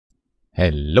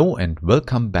Hello and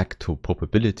welcome back to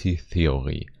Probability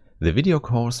Theory, the video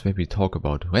course where we talk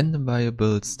about random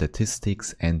variables,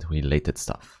 statistics and related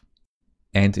stuff.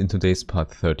 And in today's part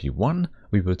 31,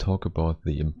 we will talk about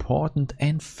the important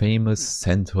and famous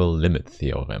central limit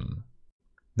theorem.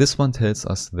 This one tells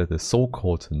us that the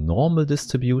so-called normal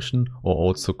distribution, or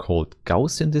also called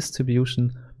Gaussian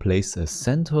distribution, plays a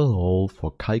central role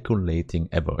for calculating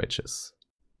averages.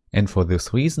 And for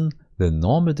this reason, the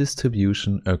normal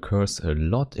distribution occurs a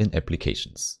lot in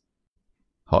applications.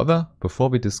 However, before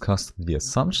we discuss the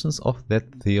assumptions of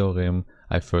that theorem,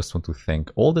 I first want to thank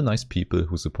all the nice people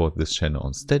who support this channel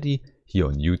on Steady, here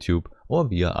on YouTube or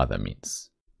via other means.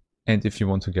 And if you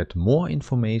want to get more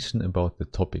information about the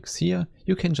topics here,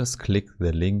 you can just click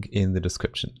the link in the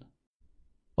description.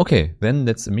 Okay, then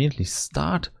let's immediately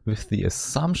start with the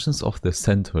assumptions of the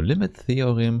central limit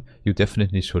theorem you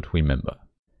definitely should remember.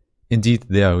 Indeed,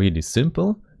 they are really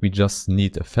simple. We just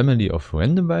need a family of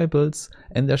random variables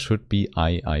and there should be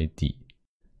IID.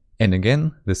 And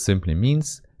again, this simply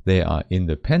means they are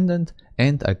independent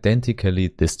and identically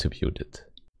distributed.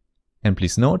 And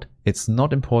please note, it's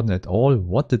not important at all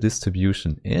what the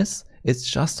distribution is, it's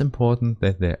just important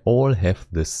that they all have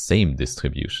the same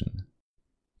distribution.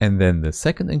 And then the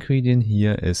second ingredient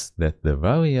here is that the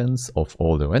variance of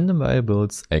all the random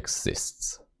variables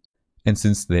exists. And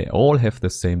since they all have the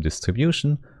same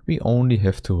distribution, we only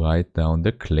have to write down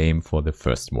the claim for the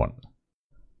first one.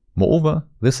 Moreover,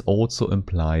 this also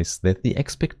implies that the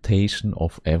expectation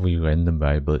of every random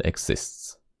variable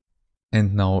exists.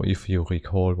 And now if you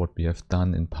recall what we have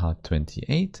done in part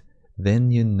 28, then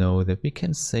you know that we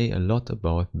can say a lot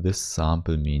about this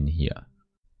sample mean here.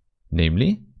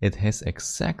 Namely, it has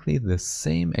exactly the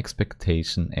same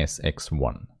expectation as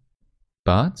x1.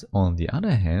 But on the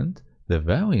other hand, the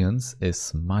variance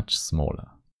is much smaller.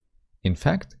 In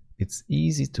fact, it's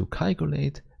easy to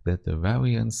calculate that the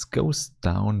variance goes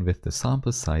down with the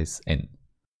sample size n.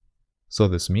 So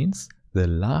this means the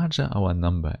larger our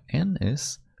number n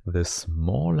is, the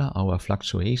smaller our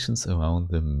fluctuations around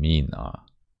the mean are.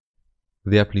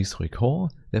 There, please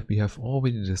recall that we have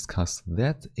already discussed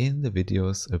that in the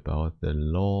videos about the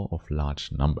law of large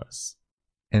numbers.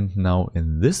 And now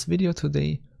in this video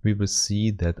today, we will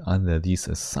see that under these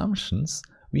assumptions,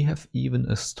 we have even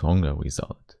a stronger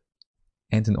result.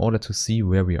 And in order to see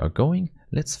where we are going,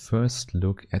 let's first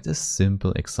look at a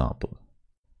simple example.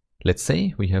 Let's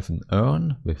say we have an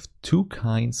urn with two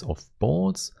kinds of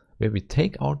balls where we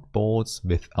take out balls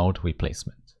without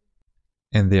replacement.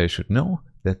 And there you should know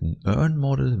that an urn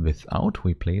model without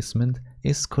replacement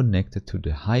is connected to the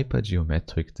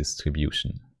hypergeometric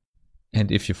distribution.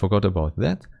 And if you forgot about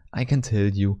that, I can tell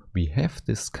you we have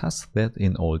discussed that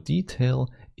in all detail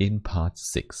in part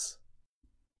 6.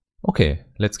 Okay,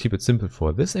 let's keep it simple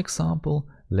for this example.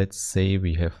 Let's say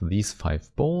we have these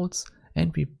 5 balls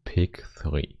and we pick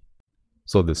 3.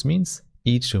 So this means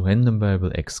each random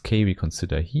variable xk we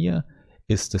consider here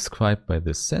is described by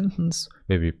this sentence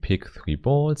where we pick 3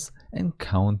 balls and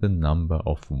count the number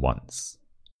of ones.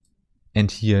 And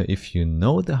here, if you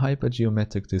know the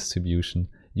hypergeometric distribution,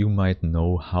 you might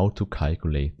know how to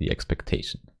calculate the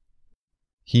expectation.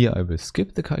 Here I will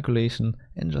skip the calculation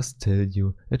and just tell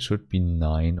you it should be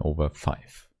 9 over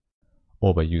 5.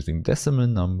 Or by using decimal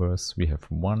numbers, we have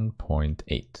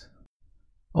 1.8.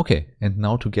 Okay, and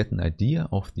now to get an idea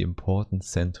of the important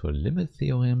central limit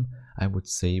theorem, I would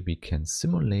say we can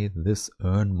simulate this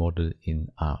urn model in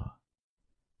R.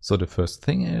 So the first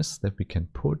thing is that we can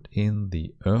put in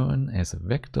the urn as a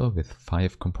vector with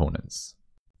 5 components.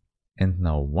 And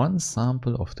now one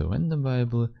sample of the random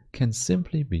variable can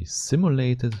simply be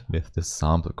simulated with the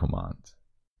sample command.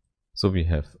 So we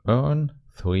have urn,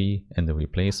 3 and the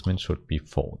replacement should be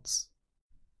false.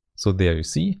 So there you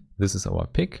see, this is our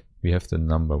pick. We have the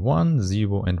number 1,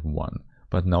 0 and 1.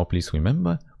 But now please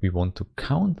remember, we want to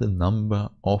count the number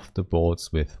of the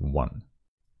balls with 1.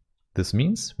 This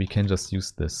means we can just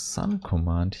use the sum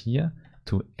command here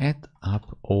to add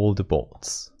up all the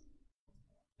balls.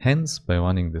 Hence, by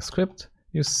running the script,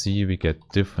 you see we get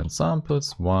different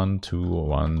samples, 1, 2,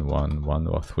 1, 1, 1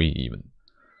 or 3 even.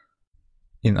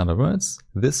 In other words,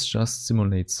 this just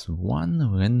simulates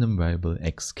one random variable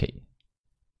xk.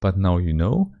 But now you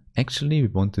know, actually we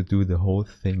want to do the whole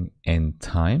thing n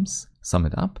times, sum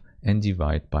it up and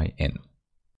divide by n.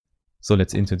 So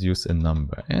let's introduce a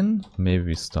number n, maybe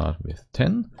we start with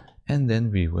 10 and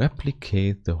then we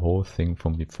replicate the whole thing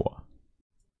from before.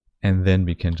 And then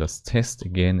we can just test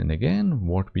again and again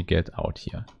what we get out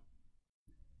here.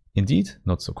 Indeed,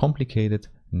 not so complicated.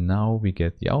 Now we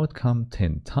get the outcome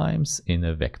 10 times in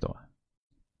a vector.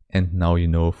 And now you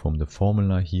know from the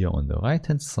formula here on the right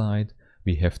hand side,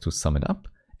 we have to sum it up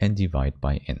and divide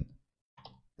by n.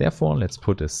 Therefore, let's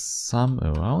put a sum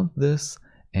around this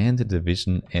and a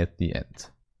division at the end.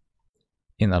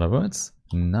 In other words,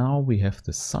 now we have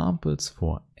the samples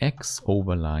for x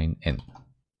over line n.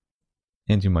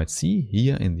 And you might see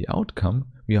here in the outcome,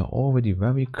 we are already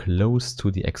very close to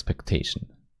the expectation.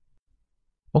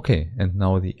 Okay, and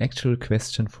now the actual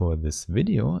question for this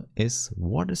video is,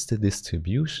 what is the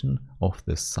distribution of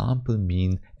the sample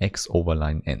mean x over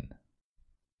line n?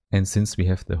 And since we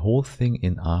have the whole thing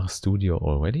in RStudio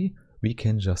already, we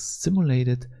can just simulate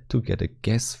it to get a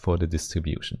guess for the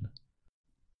distribution.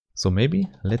 So maybe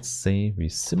let's say we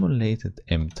simulated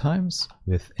m times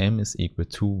with m is equal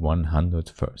to 100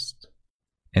 first.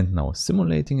 And now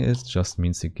simulating it just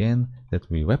means again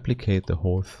that we replicate the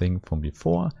whole thing from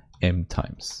before m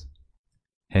times.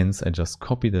 Hence I just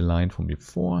copy the line from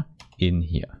before in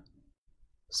here.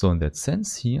 So in that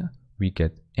sense here we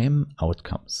get m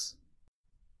outcomes.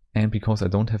 And because I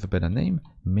don't have a better name,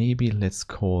 maybe let's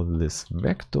call this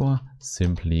vector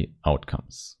simply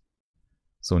outcomes.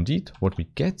 So indeed what we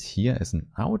get here as an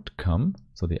outcome,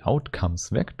 so the outcomes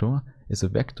vector is a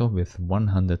vector with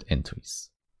 100 entries.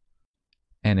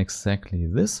 And exactly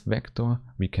this vector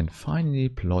we can finally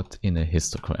plot in a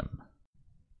histogram.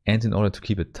 And in order to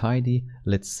keep it tidy,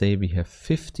 let's say we have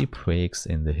 50 breaks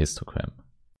in the histogram.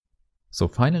 So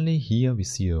finally here we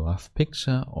see a rough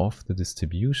picture of the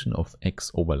distribution of x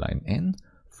over line n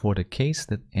for the case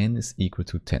that n is equal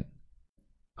to 10.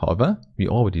 However, we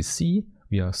already see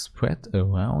we are spread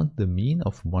around the mean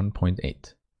of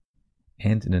 1.8.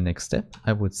 And in the next step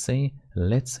I would say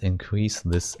let's increase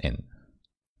this n.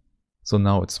 So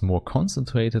now it's more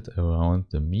concentrated around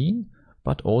the mean,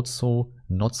 but also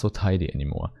not so tidy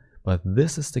anymore. But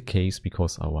this is the case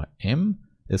because our m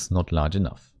is not large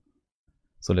enough.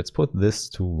 So let's put this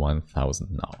to 1000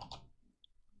 now.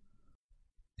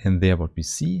 And there what we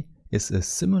see is a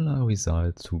similar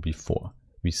result to before.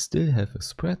 We still have a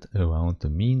spread around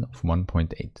the mean of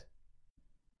 1.8.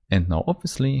 And now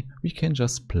obviously we can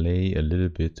just play a little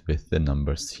bit with the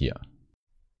numbers here.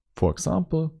 For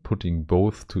example, putting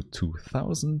both to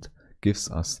 2000 gives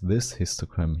us this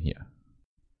histogram here.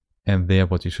 And there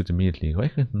what you should immediately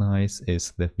recognize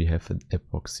is that we have an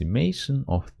approximation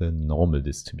of the normal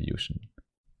distribution.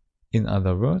 In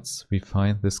other words, we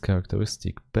find this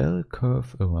characteristic bell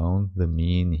curve around the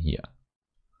mean here.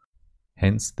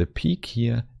 Hence the peak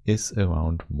here is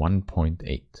around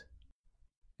 1.8.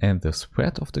 And the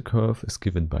spread of the curve is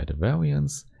given by the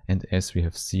variance, and as we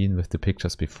have seen with the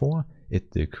pictures before,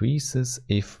 it decreases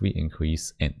if we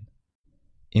increase n.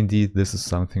 Indeed, this is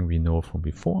something we know from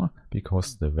before,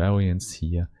 because the variance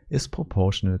here is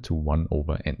proportional to 1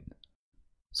 over n.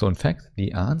 So in fact,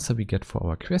 the answer we get for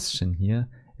our question here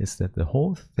is that the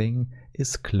whole thing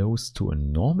is close to a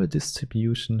normal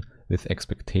distribution with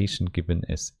expectation given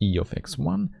as e of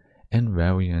x1 and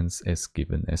variance as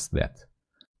given as that.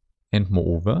 And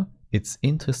moreover, it's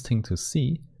interesting to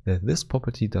see that this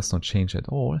property does not change at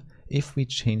all if we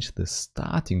change the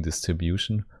starting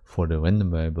distribution for the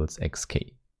random variables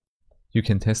xk. You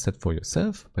can test that for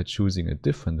yourself by choosing a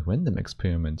different random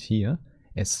experiment here.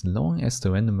 As long as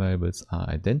the random variables are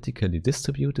identically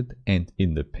distributed and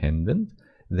independent,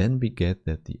 then we get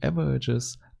that the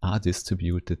averages are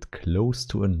distributed close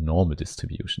to a normal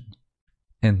distribution.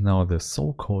 And now the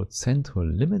so-called central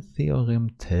limit theorem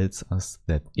tells us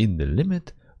that in the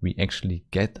limit we actually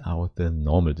get out the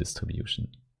normal distribution.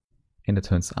 And it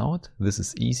turns out this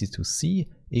is easy to see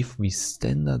if we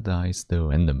standardize the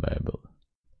random variable.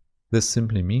 This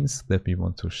simply means that we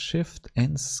want to shift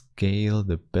and scale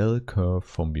the bell curve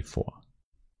from before.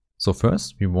 So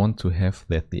first we want to have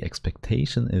that the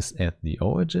expectation is at the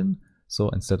origin, so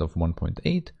instead of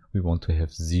 1.8 we want to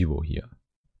have 0 here.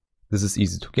 This is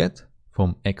easy to get.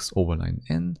 From x over line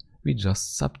n we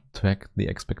just subtract the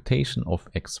expectation of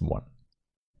x1.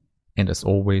 And as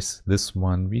always, this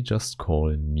one we just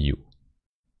call mu.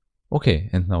 Okay,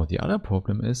 and now the other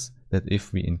problem is that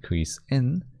if we increase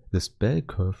n, this bell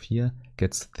curve here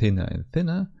gets thinner and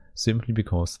thinner simply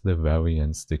because the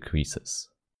variance decreases.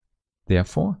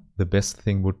 Therefore, the best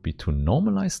thing would be to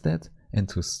normalize that and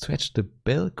to stretch the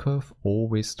bell curve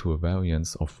always to a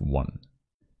variance of 1.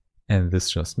 And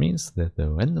this just means that the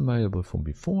random variable from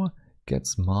before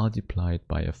gets multiplied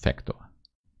by a factor.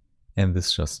 And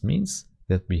this just means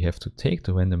that we have to take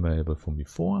the random variable from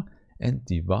before and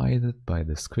divide it by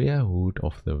the square root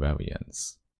of the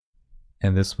variance.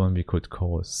 And this one we could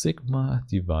call sigma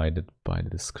divided by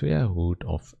the square root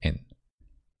of n.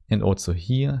 And also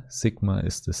here, sigma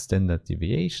is the standard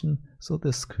deviation, so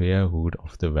the square root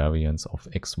of the variance of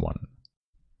x1.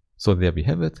 So there we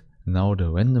have it. Now the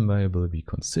random variable we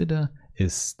consider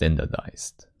is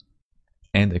standardized.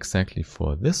 And exactly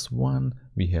for this one,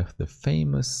 we have the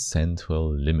famous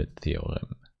central limit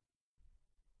theorem.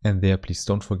 And there, please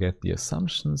don't forget the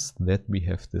assumptions that we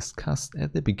have discussed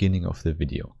at the beginning of the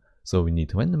video. So we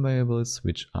need random variables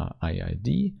which are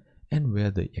IID and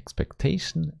where the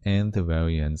expectation and the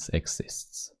variance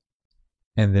exists.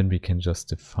 And then we can just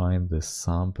define the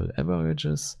sample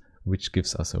averages, which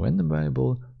gives us a random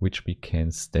variable which we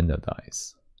can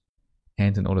standardize.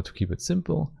 And in order to keep it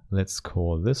simple, let's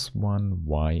call this one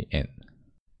yn.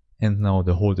 And now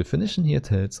the whole definition here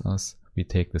tells us we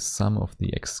take the sum of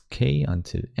the xk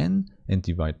until n and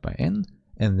divide by n,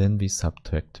 and then we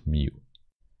subtract mu.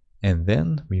 And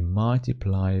then we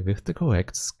multiply with the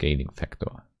correct scaling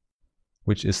factor,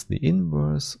 which is the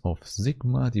inverse of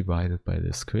sigma divided by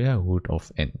the square root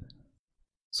of n.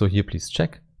 So here please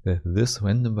check that this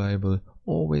random variable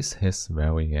always has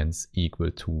variance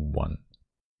equal to 1.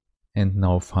 And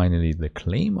now finally, the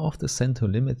claim of the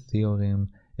central limit theorem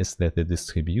is that the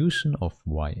distribution of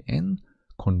yn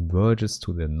converges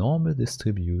to the normal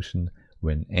distribution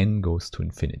when n goes to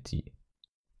infinity.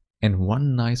 And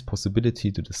one nice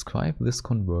possibility to describe this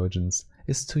convergence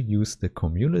is to use the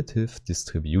cumulative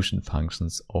distribution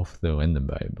functions of the random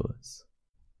variables.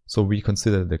 So we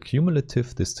consider the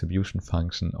cumulative distribution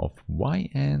function of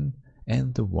yn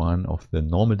and the one of the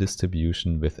normal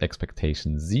distribution with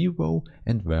expectation 0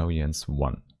 and variance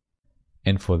 1.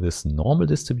 And for this normal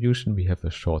distribution we have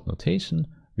a short notation.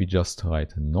 We just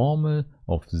write normal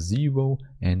of 0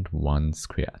 and 1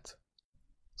 squared.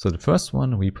 So the first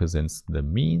one represents the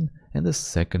mean and the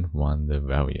second one the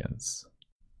variance.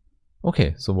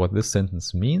 Okay, so what this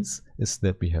sentence means is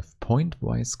that we have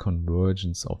pointwise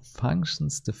convergence of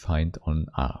functions defined on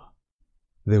R.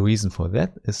 The reason for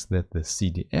that is that the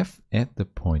CDF at the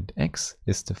point x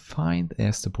is defined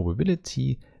as the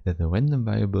probability that the random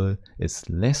variable is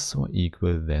less or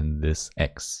equal than this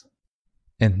x.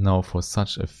 And now for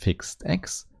such a fixed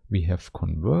x, we have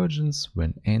convergence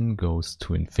when n goes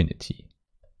to infinity.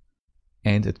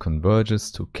 And it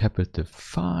converges to capital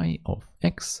phi of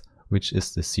x, which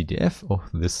is the CDF of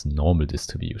this normal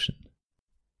distribution.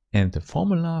 And the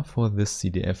formula for this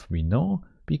CDF we know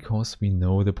because we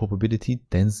know the probability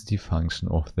density function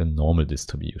of the normal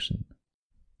distribution,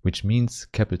 which means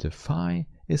capital phi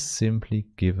is simply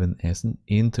given as an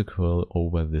integral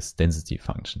over this density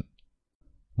function.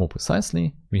 More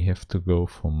precisely, we have to go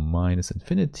from minus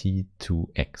infinity to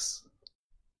x.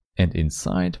 And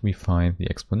inside we find the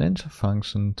exponential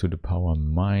function to the power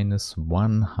minus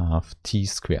 1/2 t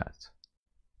squared.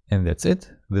 And that's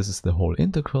it. This is the whole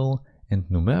integral, and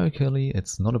numerically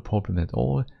it's not a problem at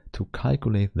all to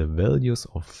calculate the values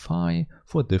of phi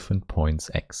for different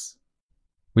points x.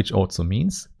 Which also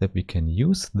means that we can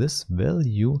use this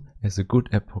value as a good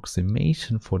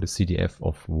approximation for the CDF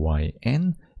of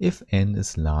yn if n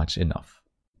is large enough.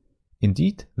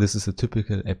 Indeed, this is a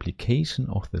typical application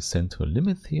of the central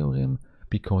limit theorem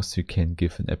because you can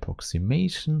give an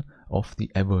approximation of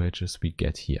the averages we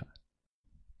get here.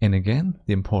 And again,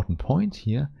 the important point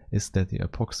here is that the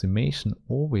approximation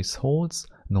always holds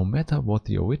no matter what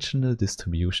the original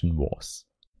distribution was.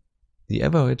 The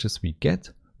averages we get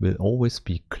will always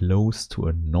be close to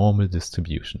a normal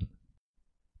distribution.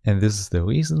 And this is the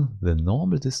reason the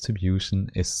normal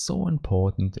distribution is so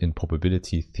important in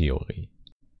probability theory.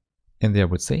 And I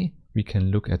would say we can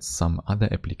look at some other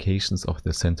applications of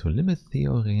the central limit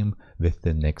theorem with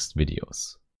the next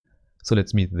videos. So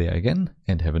let's meet there again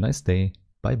and have a nice day.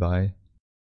 Bye bye.